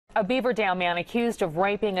A Beaverdale man accused of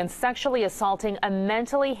raping and sexually assaulting a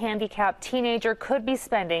mentally handicapped teenager could be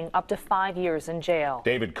spending up to 5 years in jail.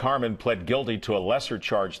 David Carman pled guilty to a lesser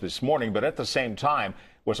charge this morning, but at the same time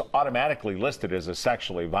was automatically listed as a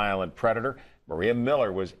sexually violent predator. Maria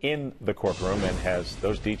Miller was in the courtroom and has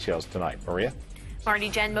those details tonight. Maria?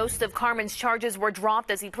 Marty, Jen, most of Carman's charges were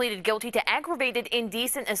dropped as he pleaded guilty to aggravated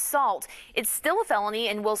indecent assault. It's still a felony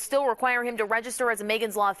and will still require him to register as a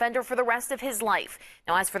Megan's Law offender for the rest of his life.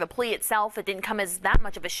 Now, as for the plea itself, it didn't come as that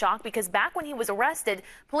much of a shock because back when he was arrested,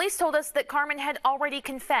 police told us that Carman had already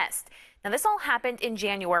confessed. Now, this all happened in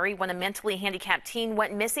January when a mentally handicapped teen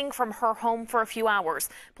went missing from her home for a few hours.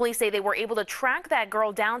 Police say they were able to track that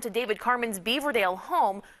girl down to David Carman's Beaverdale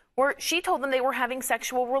home, where she told them they were having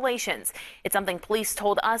sexual relations. It's something police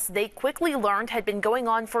told us they quickly learned had been going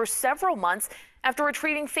on for several months after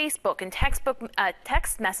retrieving Facebook and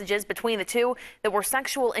text messages between the two that were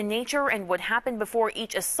sexual in nature and would happen before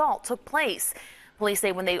each assault took place. Police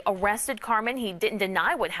say when they arrested Carman, he didn't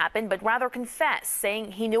deny what happened, but rather confessed,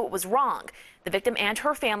 saying he knew it was wrong. The victim and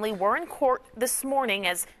her family were in court this morning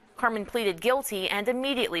as Carman pleaded guilty and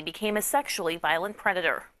immediately became a sexually violent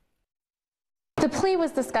predator. The plea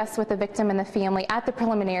was discussed with the victim and the family at the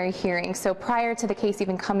preliminary hearing, so prior to the case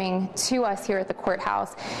even coming to us here at the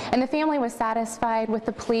courthouse. And the family was satisfied with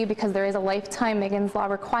the plea because there is a lifetime Megan's Law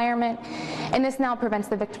requirement, and this now prevents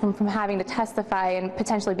the victim from having to testify and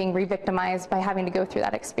potentially being re-victimized by having to go through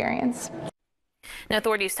that experience. Now,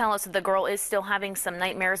 authorities tell us that the girl is still having some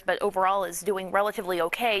nightmares, but overall is doing relatively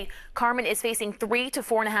okay. Carman is facing 3 to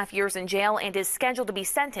 4.5 years in jail and is scheduled to be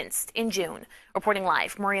sentenced in June. Reporting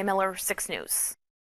live, Maria Miller, 6 News.